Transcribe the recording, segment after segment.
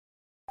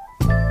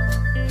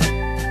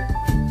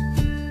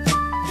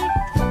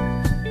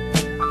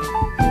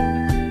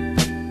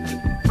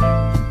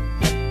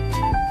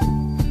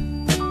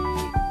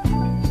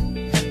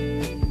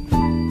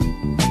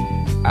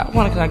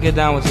wonder can I get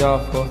down with y'all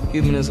for a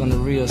few minutes on the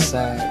real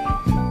side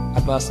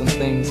about some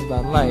things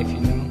about life, you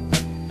know.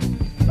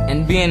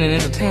 And being an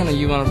entertainer,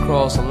 you run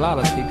across a lot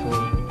of people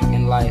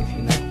in life,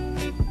 you know,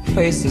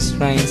 facing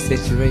strange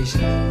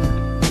situations.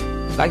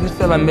 Like this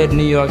fella I met in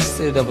New York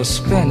City that was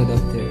stranded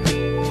up there.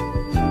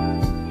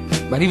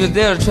 But he was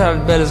there to try to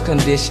better his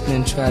condition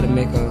and try to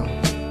make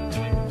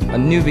a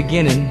new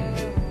beginning.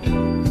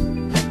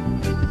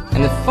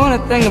 And the funny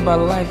thing about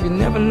life, you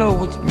never know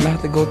what you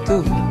have to go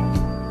through.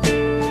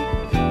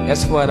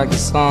 That's why, like the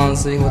song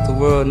say, what the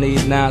world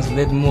needs now is a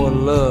little more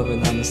love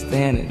and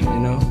understanding, you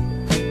know.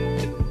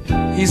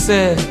 He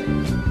said,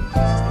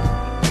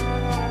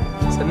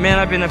 man,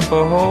 I've been up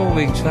for a whole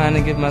week trying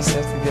to get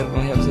myself together.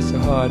 I'm having such a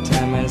hard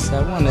time, man. So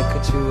I wonder,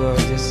 could you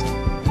just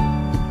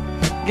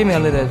give me a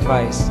little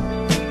advice?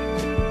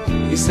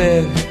 He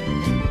said,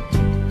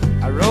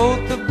 I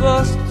rode the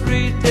bus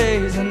 3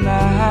 days and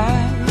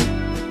nights.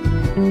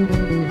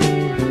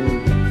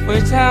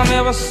 First time I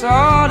ever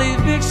saw these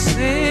big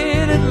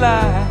city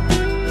lights.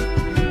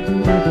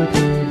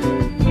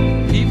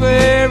 People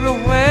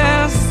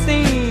everywhere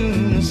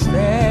seem to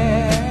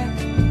stare.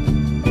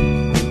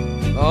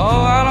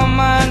 Oh, I don't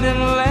mind them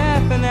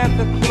laughing at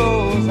the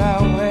clothes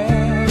I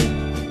wear.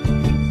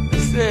 He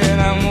said,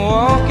 I'm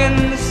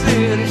walking the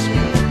city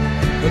street,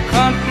 the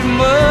country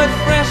mud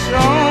fresh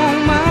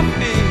on my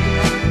feet,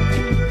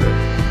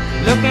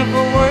 looking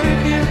for work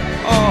here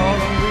all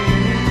the way.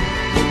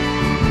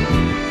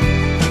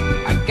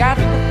 I got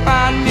to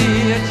find me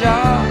a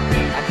job.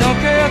 I don't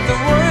care if the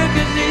work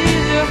is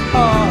easy or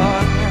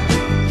hard.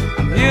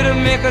 I'm here to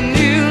make a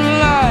new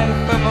life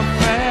for my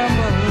family.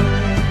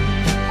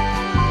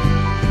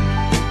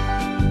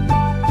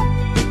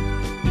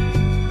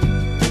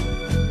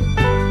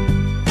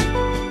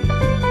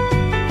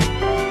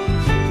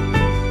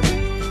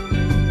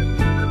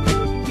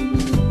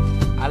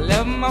 I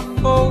left my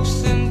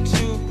folks in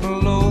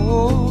Tupelo.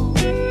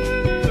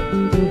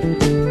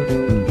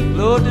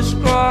 Lord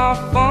destroyed our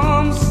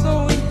farm,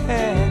 so we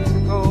had to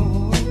go.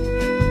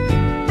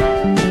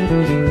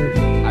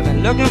 I've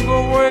been looking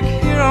for work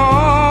here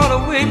all the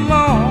week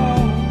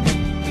long.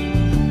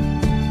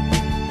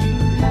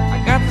 I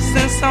got to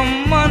send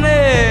some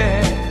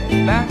money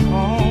back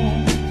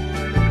home.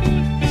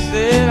 He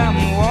said I'm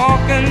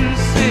walking the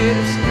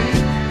city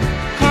street,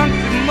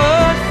 country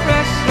mud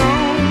fresh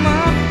on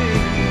my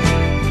feet,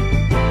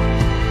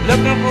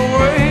 looking for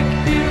work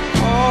here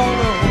all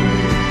the way.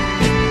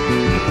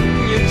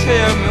 Can you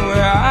tell me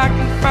where I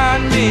can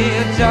find me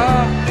a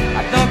job?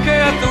 I don't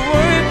care if the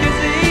work is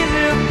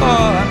easy or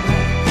hard.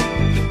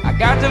 I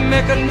got to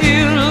make a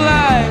new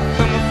life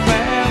for my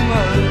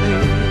family.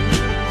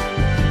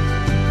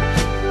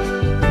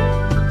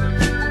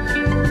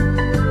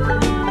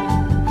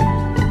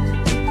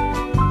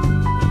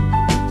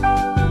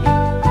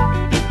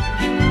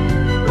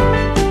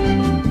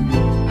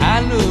 I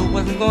knew it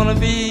wasn't gonna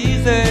be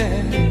easy,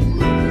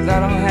 'cause I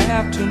don't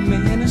have too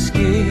many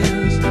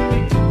skills.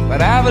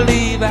 But I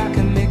believe I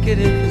can make it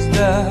if it's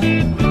done.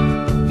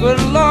 Good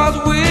Lord's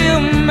will,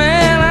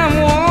 man, I'm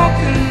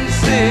walking the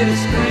city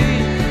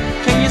street.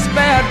 Can you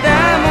spare a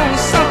dime on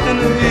something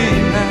to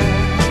eat now?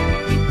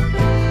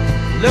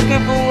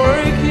 Looking for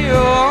work here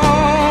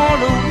all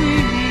the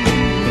week.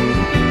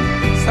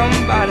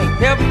 Somebody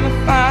help me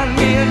find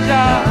me a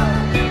job.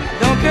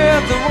 Don't care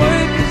if the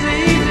work is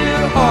easy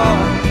or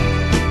hard.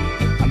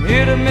 I'm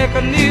here to make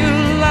a new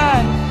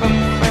life for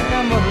my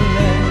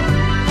family.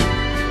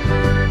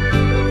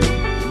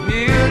 I'm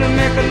here to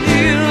make a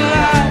new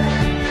life.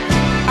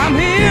 I'm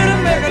here to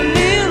make a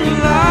new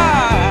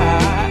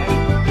life.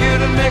 Here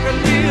to make a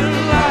new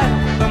life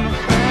for my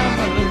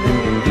family.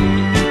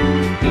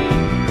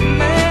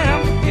 Man,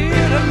 I'm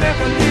here to make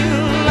a new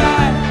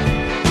life.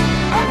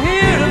 I'm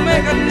here to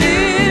make a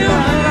new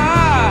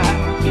life.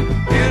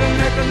 Here to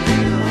make a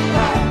new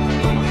life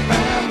for my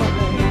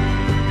family.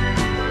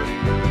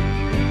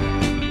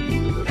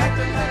 Got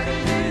to make a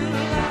new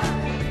life.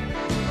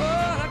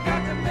 Oh, I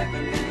got to make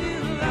a new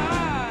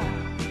life.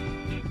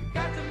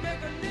 Got to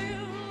make a new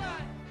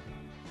life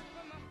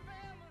for my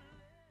family.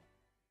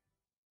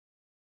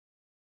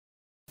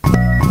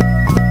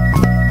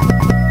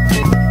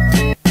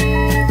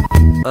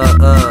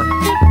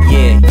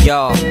 Yeah,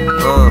 yo,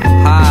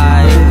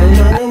 hi.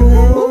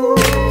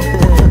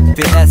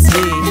 BSG,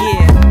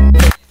 yeah.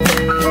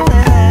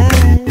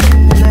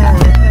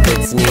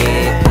 別に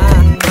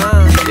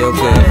よく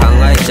考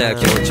えちゃう気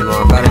持ちも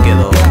わかるけ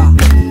ど、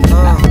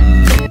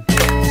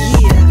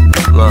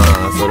まあ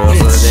それは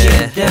それ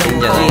でいいん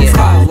じゃないですか。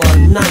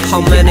How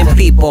many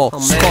people 少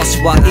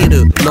しはい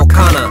るの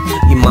かな。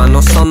今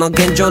のその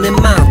現状に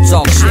満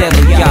足して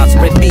るやつ。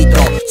リピート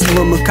す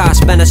る昔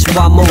話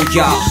はもう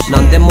やな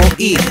んでも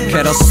いい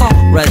けどそ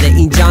れで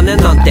いいんじゃね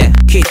なんて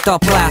きっと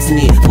プラス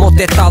に持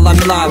てたら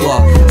未来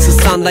はす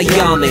さんだ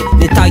闇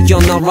似たよ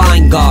うなラ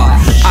インが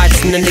あい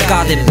つのネ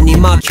ガティブに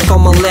巻き込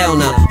まれる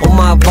な。お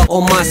前は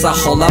お前さ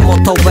ほら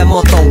元へ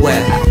元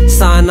へ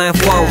さえない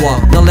不安は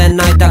慣れ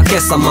ないだけ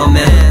さま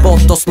めぼ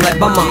っとすれ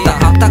ばまた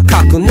暖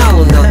かくな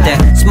るなんて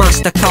澄ま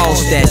した顔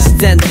して自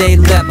然線でい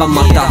れば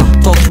また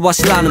時は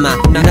知らぬ間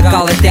に流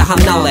れて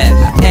離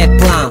れ A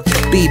プラン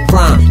B プ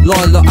ランいろ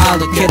いろあ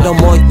るけど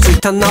思いつ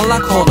いたなら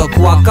孤独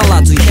分か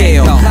らず言え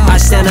よ愛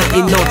してない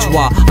命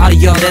はあ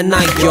りようで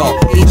ないよ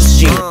一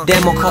心で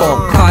も後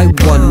悔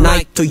はな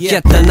いと言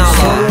えたなら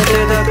そ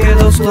れだけ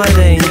どそれ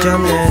でいいんじゃ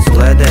ねそ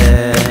れで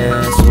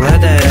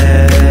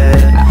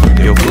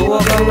よく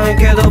わかんない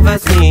けど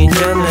別にいいん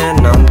じゃね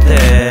なん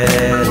て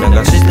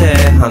流して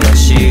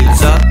話絶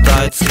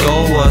対使う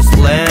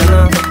忘れ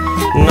な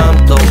な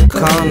んと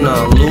か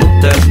なる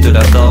って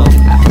だと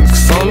ク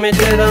ソみ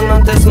てえだな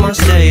んて済ま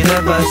していれ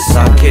ば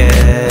酒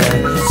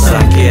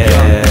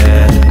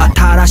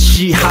新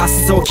しい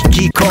発想聞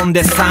き込ん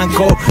で参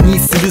考に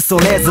するそ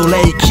れぞ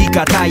れ生き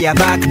方や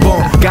バックボ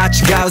ーンが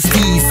違うステ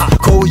ィース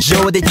工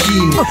場で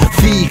勤務フ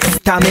ィック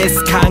ス試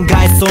す考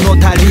えその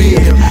他理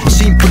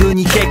シンプル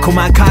に結構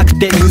細かく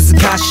て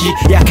難し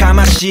いやか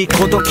ましい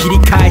こと切り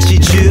返し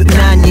柔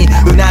軟に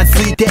うな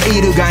ずいて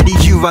いるが理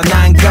由は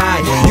何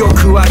回よ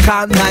くわ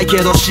かんないけ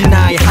どし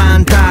ない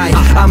反対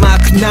甘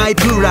くない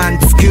プラン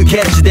つく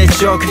ケチで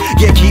ショック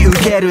激ウ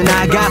ケる流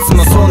す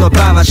のその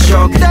場はシ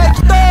ョック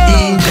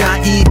いいんじゃ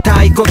ん言い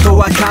たいこと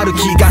わかる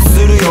気がす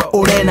るよ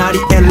俺なり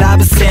選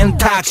ぶ選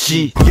択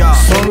肢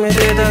そう見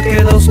てた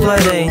けどそ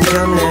れでいいんじ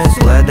ゃね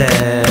それで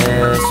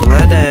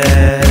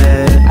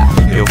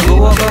よく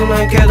わかん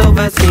ないけど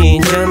別にいい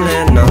んじゃ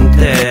ねなん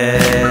て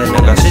流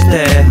し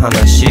て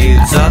話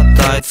絶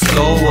対使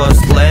う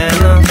忘れ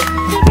な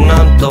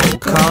なんと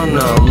か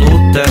なる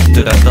っ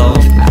てだと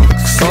ク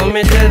ソ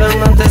みてえだ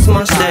なんて済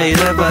ましてい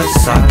れば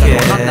酒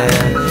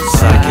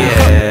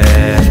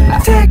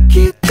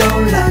適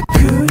当な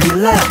国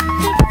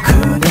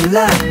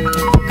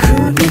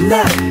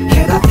ら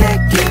けど適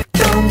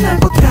当な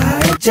答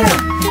えじゃ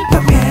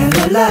ダメ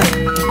なら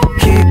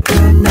聞く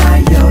な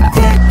よ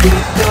適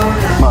当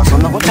なまあそ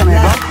んなこっちゃね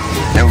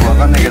えかよくわ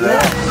かんないけどよ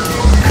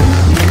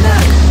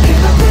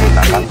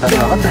簡単に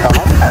分かってた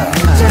もんだよ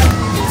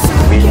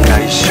みんな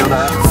一緒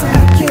だよ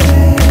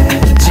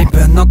自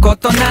分のこ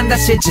となんだ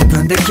し自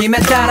分で決め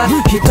たら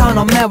人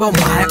の目は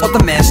前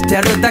を試し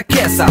てるだ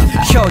けさ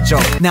表情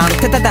なん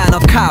てただの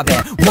壁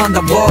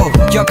Wonder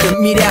Wall よ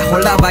く見りゃほ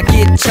らは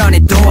ぎっちょ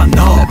にドア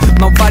の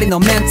周りの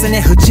メンツに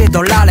縁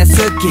取られす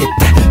ぎ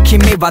て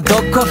君はど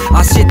こ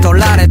足取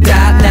られ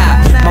た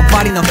な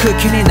周りの空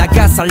気に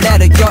流され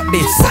るより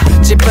さ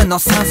自分の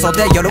酸素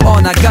で夜を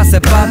流せ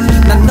ば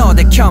なの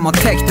で今日も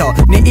適当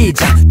にいい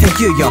じゃんって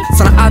言うよ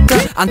その後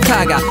あん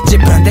たが自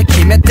分で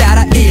決めた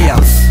らいいよ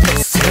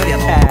それよ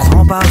りこ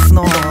のバース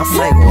の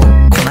最後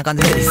こんな感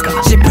じでいいですか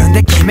自分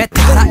で決め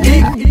たらい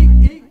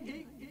い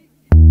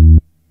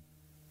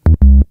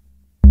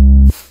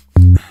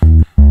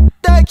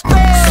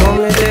そ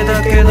う見て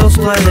たけど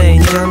それでいい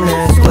んじゃ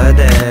ねそれ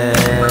で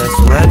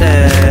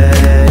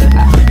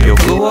よ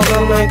くわか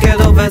んないけ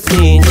ど別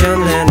にいいんじゃ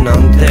ねな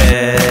んて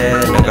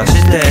流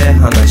して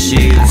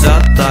話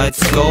絶対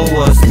使う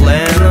忘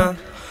れな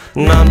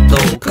なんと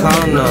か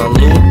な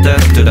る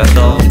ってだ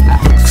と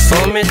ク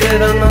ソみてえ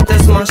だなんて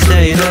済まし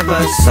ていれ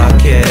ば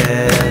酒